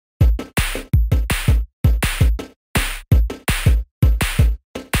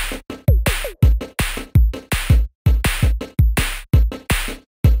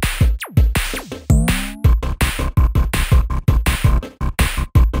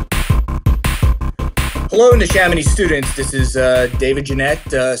Hello, Neshaminy students. This is David Jeanette,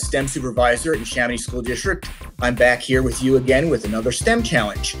 STEM supervisor at Neshaminy School District. I'm back here with you again with another STEM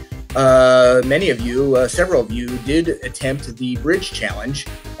challenge. Many of you, several of you did attempt the bridge challenge,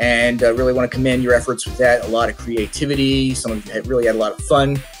 and really want to commend your efforts with that. A lot of creativity. Some of you really had a lot of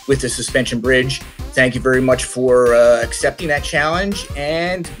fun with the suspension bridge. Thank you very much for accepting that challenge,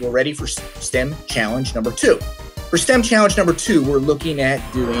 and we're ready for STEM challenge number 2. For STEM challenge number 2, we're looking at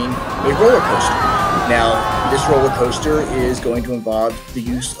doing a roller coaster. Now, this roller coaster is going to involve the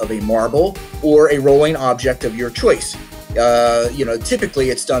use of a marble or a rolling object of your choice. Typically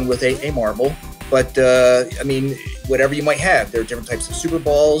it's done with a marble, but I mean, whatever you might have. There are different types of super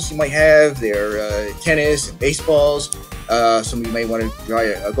balls you might have. There are tennis and baseballs. Some of you may want to try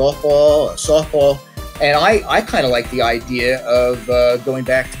a golf ball, a softball. And I kind of like the idea of going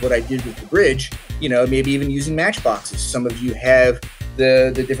back to what I did with the bridge, maybe even using matchboxes. Some of you have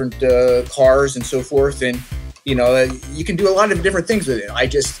the different cars and so forth, and you can do a lot of different things with it. I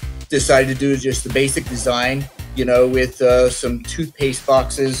just decided to do just the basic design, with some toothpaste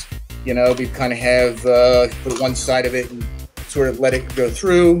boxes. We kind of have put one side of it and sort of let it go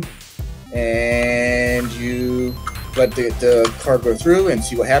through, and you let the car go through and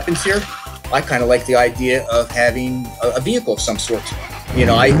see what happens here. I kind of like the idea of having a vehicle of some sort.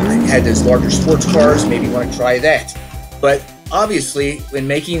 I had those larger sports cars, maybe want to try that. But obviously, when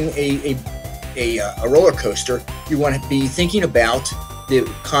making a roller coaster, you want to be thinking about the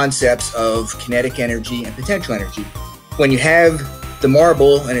concepts of kinetic energy and potential energy. When you have the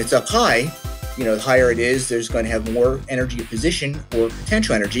marble and it's up high, the higher it is, there's going to have more energy of position or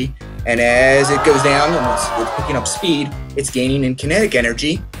potential energy. And as it goes down and it's picking up speed, it's gaining in kinetic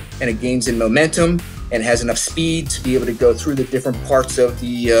energy, and it gains in momentum and has enough speed to be able to go through the different parts of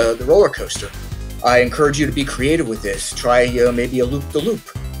the roller coaster. I encourage you to be creative with this. Try maybe a loop-the-loop.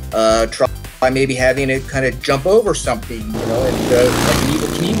 Try maybe having it kind of jump over something, and like an Evel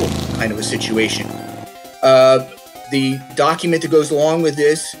Knievel kind of a situation. The document that goes along with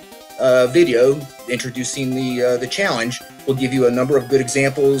this video introducing the challenge will give you a number of good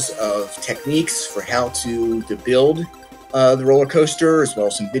examples of techniques for how to build the roller coaster, as well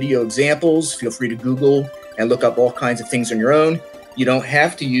as some video examples. Feel free to Google and look up all kinds of things on your own. You don't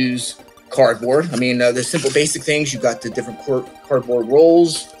have to use cardboard. I mean, the simple basic things. You've got the different cardboard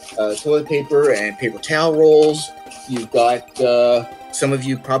rolls, toilet paper and paper towel rolls. You've got, some of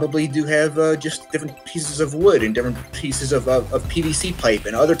you probably do have just different pieces of wood and different pieces of PVC pipe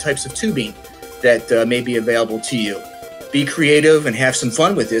and other types of tubing that may be available to you. Be creative and have some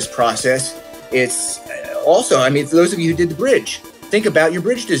fun with this process. It's also, I mean, for those of you who did the bridge, think about your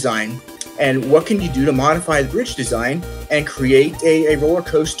bridge design and what can you do to modify the bridge design and create a roller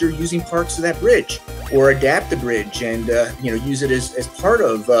coaster using parts of that bridge, or adapt the bridge and use it as part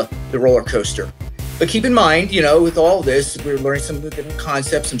of the roller coaster. But keep in mind, with all this, we're learning some of the different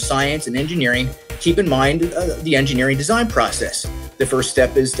concepts, some science and engineering. Keep in mind the engineering design process. The first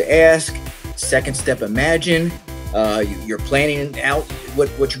step is to ask. Second step, imagine. You're planning out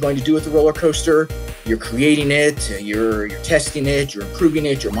what you're going to do with the roller coaster. You're creating it, you're testing it, you're improving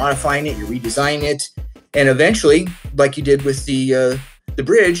it, you're modifying it, you're redesigning it. And eventually, like you did with the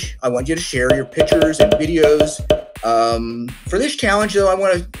bridge, I want you to share your pictures and videos. For this challenge, though, I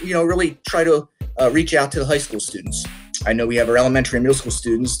want to really try to reach out to the high school students. I know we have our elementary and middle school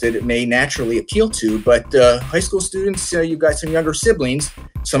students that it may naturally appeal to, but high school students, you've got some younger siblings,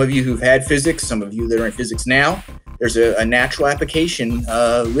 some of you who've had physics, some of you that are in physics now. There's a natural application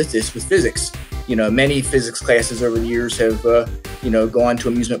with physics. Many physics classes over the years have, gone to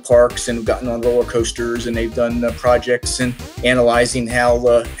amusement parks and gotten on roller coasters, and they've done projects and analyzing how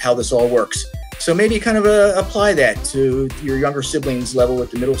this all works. So maybe kind of apply that to your younger siblings level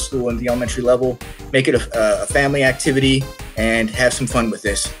at the middle school and the elementary level. Make it a family activity and have some fun with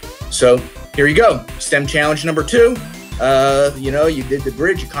this. So here you go, STEM challenge number 2. You did the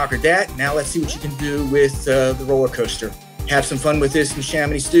bridge, you conquered that. Now let's see what you can do with the roller coaster. Have some fun with this,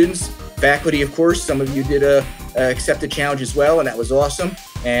 Neshaminy students. Faculty, of course, some of you did accept the challenge as well, and that was awesome.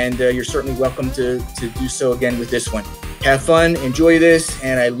 And you're certainly welcome to do so again with this one. Have fun, enjoy this,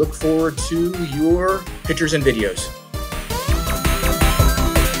 and I look forward to your pictures and videos.